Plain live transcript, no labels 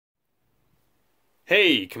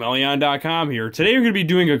Hey, Chmelaeon.com here. Today we're going to be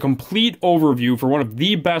doing a complete overview for one of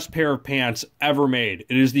the best pair of pants ever made.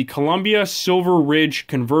 It is the Colombia Silver Ridge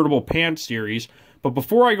Convertible Pant Series. But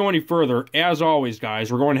before I go any further, as always guys,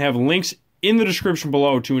 we're going to have links in the description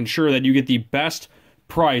below to ensure that you get the best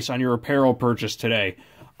price on your apparel purchase today.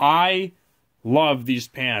 I love these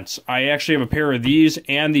pants. I actually have a pair of these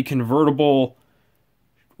and the convertible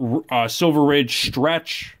Silver Ridge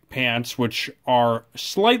stretch pants, which are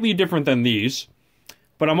slightly different than these.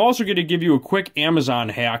 But I'm also going to give you a quick Amazon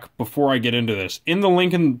hack before I get into this. In the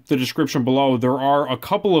link in the description below, there are a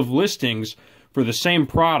couple of listings for the same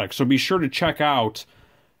product. So be sure to check out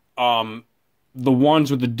the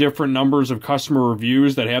ones with the different numbers of customer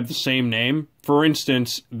reviews that have the same name. For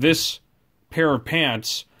instance, this pair of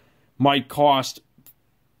pants might cost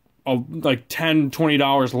like $10,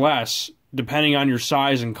 $20 less, depending on your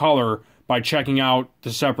size and color, by checking out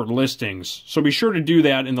the separate listings. So be sure to do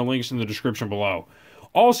that in the links in the description below.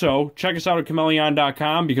 Also, check us out at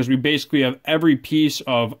Chmelaeon.com because we basically have every piece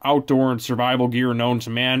of outdoor and survival gear known to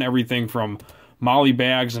man. Everything from molly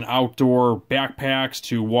bags and outdoor backpacks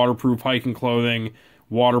to waterproof hiking clothing,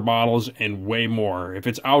 water bottles, and way more. If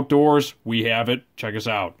it's outdoors, we have it. Check us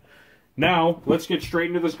out. Now, let's get straight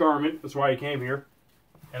into this garment. That's why I came here.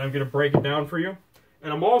 And I'm going to break it down for you.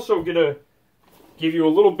 And I'm also going to give you a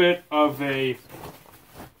little bit of a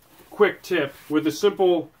quick tip with a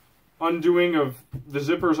simple undoing of the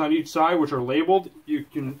zippers on each side, which are labeled. You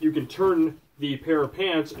can turn the pair of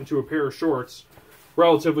pants into a pair of shorts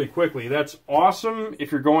relatively quickly. That's awesome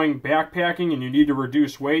if you're going backpacking and you need to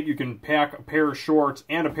reduce weight. You can pack a pair of shorts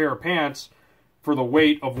and a pair of pants for the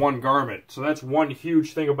weight of one garment. So that's one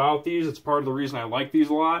huge thing about these. It's part of the reason I like these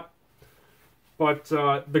a lot. But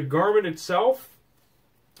the garment itself,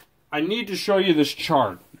 I need to show you this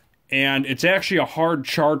chart. And it's actually a hard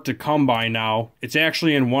chart to come by now. It's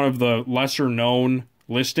actually in one of the lesser known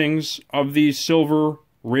listings of the Silver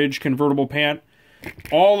Ridge convertible pant.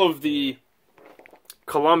 All of the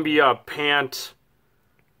Colombia pant,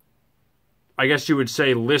 I guess you would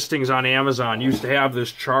say, listings on Amazon used to have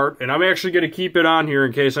this chart. And I'm actually going to keep it on here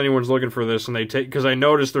in case anyone's looking for this. And because I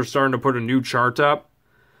noticed they're starting to put a new chart up.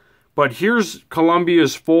 But here's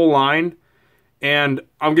Colombia's full line. And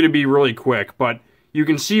I'm going to be really quick, but you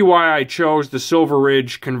can see why I chose the Silver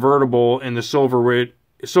Ridge convertible and the Silver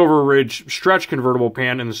Ridge stretch convertible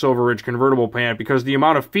pant and the Silver Ridge convertible pant, because the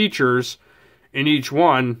amount of features in each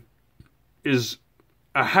one is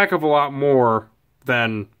a heck of a lot more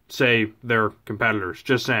than, say, their competitors.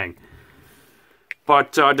 Just saying.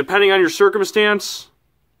 But depending on your circumstance,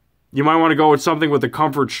 you might want to go with something with a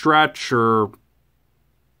comfort stretch or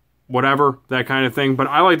whatever, that kind of thing. But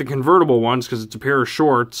I like the convertible ones because it's a pair of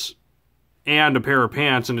shorts and a pair of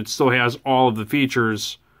pants, and it still has all of the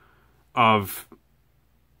features of,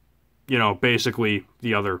 you know, basically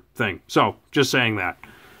the other thing. So, just saying that.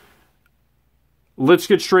 Let's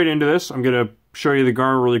get straight into this. I'm going to show you the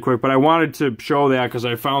garment really quick, but I wanted to show that because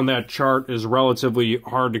I found that chart is relatively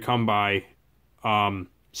hard to come by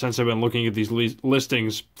since I've been looking at these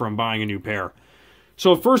listings from buying a new pair.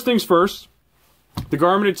 So, first things first. The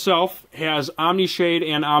garment itself has Omni Shade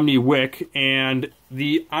and Omni Wick, and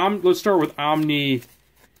let's start with Omni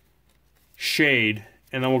Shade,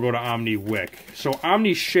 and then we'll go to Omni Wick. So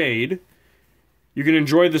Omni Shade, you can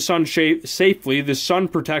enjoy the sun safely. The sun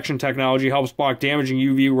protection technology helps block damaging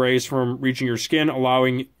UV rays from reaching your skin,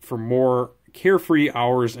 allowing for more carefree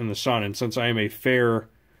hours in the sun. And since I am a fair-skinned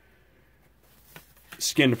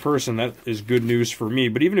person, that is good news for me.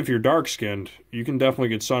 But even if you're dark-skinned, you can definitely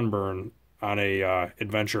get sunburn on a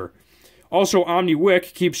adventure. Also, Omni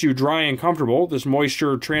Wick keeps you dry and comfortable. This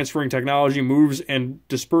moisture transferring technology moves and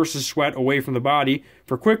disperses sweat away from the body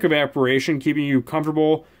for quick evaporation, keeping you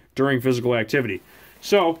comfortable during physical activity.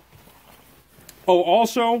 So,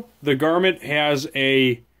 also, the garment has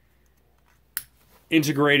a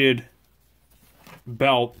integrated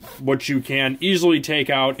belt, which you can easily take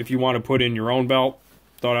out if you want to put in your own belt.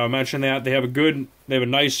 Thought I would mention that. They have a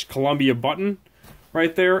nice Columbia button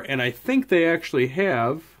right there, and I think they actually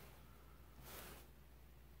have,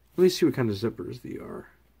 let me see what kind of zippers they are.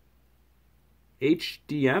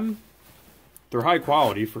 HDM? They're high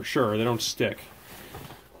quality for sure, they don't stick.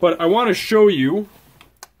 But I want to show you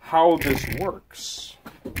how this works.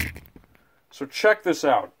 So check this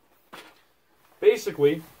out.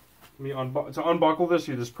 Basically, to unbuckle this,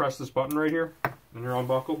 you just press this button right here, and you're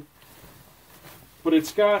unbuckled. But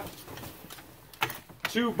it's got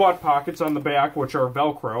two butt pockets on the back, which are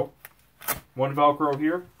Velcro. One Velcro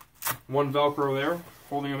here, one Velcro there,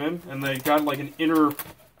 holding them in. And they got like an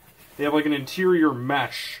interior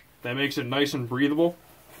mesh that makes it nice and breathable.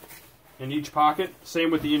 in each pocket.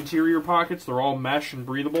 Same with the interior pockets. They're all mesh and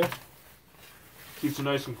breathable. Keeps it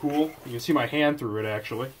nice and cool. You can see my hand through it,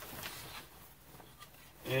 actually.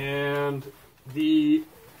 And the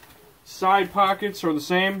side pockets are the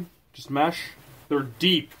same, just mesh. They're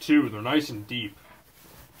deep, too. They're nice and deep.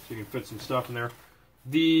 So you can fit some stuff in there.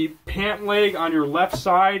 The pant leg on your left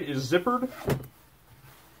side is zippered.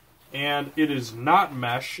 And it is not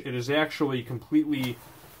mesh. It is actually completely...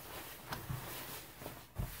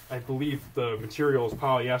 I believe the material is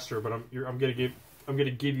polyester, but I'm going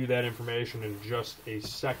to give you that information in just a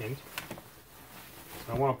second.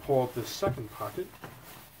 I want to pull out this second pocket.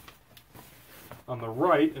 On the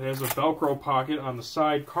right, it has a Velcro pocket on the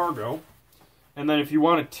side cargo. And then if you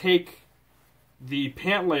want to take the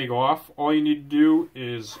pant leg off, all you need to do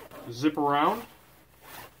is zip around.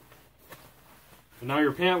 And now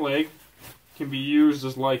your pant leg can be used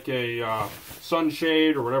as like a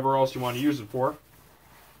sunshade or whatever else you want to use it for.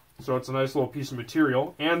 So it's a nice little piece of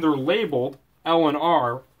material. And they're labeled L and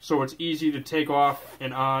R, so it's easy to take off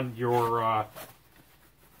and on your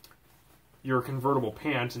convertible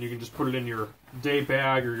pants, and you can just put it in your day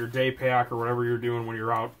bag or your day pack or whatever you're doing when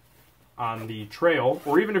you're out on the trail,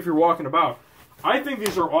 or even if you're walking about. I think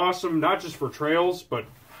these are awesome, not just for trails, but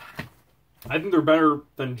I think they're better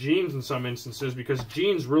than jeans in some instances, because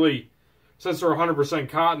jeans really, since they're 100%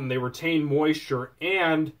 cotton, they retain moisture,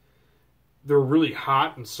 and they're really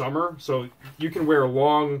hot in summer, so you can wear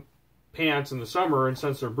long pants in the summer, and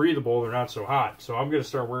since they're breathable, they're not so hot. So I'm going to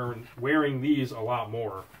start wearing these a lot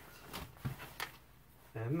more.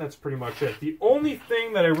 And that's pretty much it. The only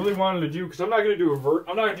thing that I really wanted to do, because I'm not going to do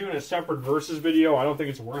I'm not doing a separate versus video. I don't think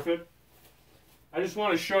it's worth it. I just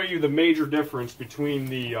want to show you the major difference between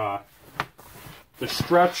the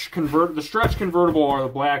stretch convertible are the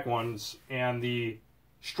black ones, and then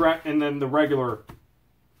the regular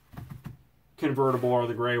convertible are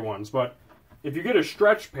the gray ones. But if you get a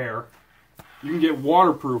stretch pair, you can get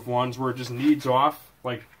waterproof ones where it just kneads off.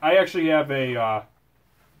 Like, I actually have a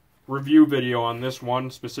review video on this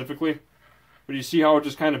one specifically, but you see how it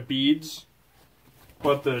just kind of beads.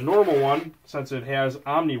 But the normal one, since it has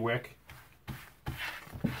Omni Wick,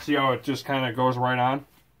 see how it just kind of goes right on,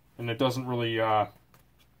 and it doesn't really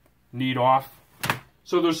knead off.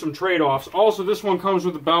 So there's some trade-offs. Also, this one comes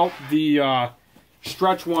with a belt. The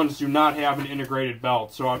stretch ones do not have an integrated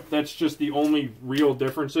belt, so that's just the only real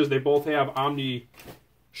differences. They both have Omni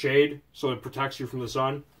shade, so it protects you from the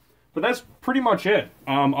sun. But that's pretty much it.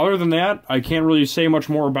 Other than that, I can't really say much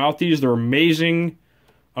more about these. They're amazing,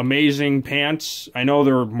 amazing pants. I know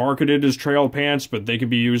they're marketed as trail pants, but they could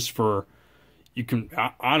be used for...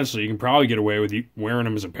 honestly, you can probably get away with wearing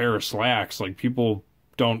them as a pair of slacks. Like, people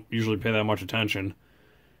don't usually pay that much attention.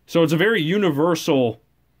 So it's a very universal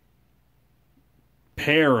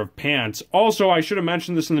pair of pants. Also, I should have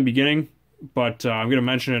mentioned this in the beginning, but I'm going to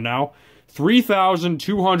mention it now.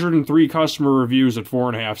 3,203 customer reviews at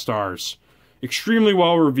 4.5 stars. Extremely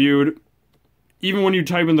well reviewed. Even when you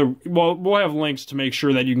type in the... Well, we'll have links to make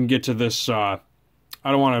sure that you can get to this... I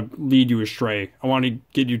don't want to lead you astray. I want to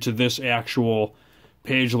get you to this actual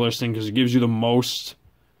page listing because it gives you the most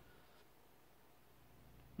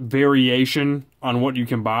variation on what you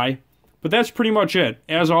can buy. But that's pretty much it.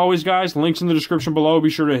 As always, guys, links in the description below. Be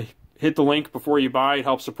sure to hit the link before you buy. It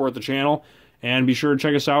helps support the channel. And be sure to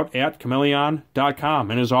check us out at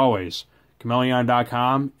Chmelaeon.com. And as always,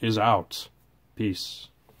 Chmelaeon.com is out. Peace.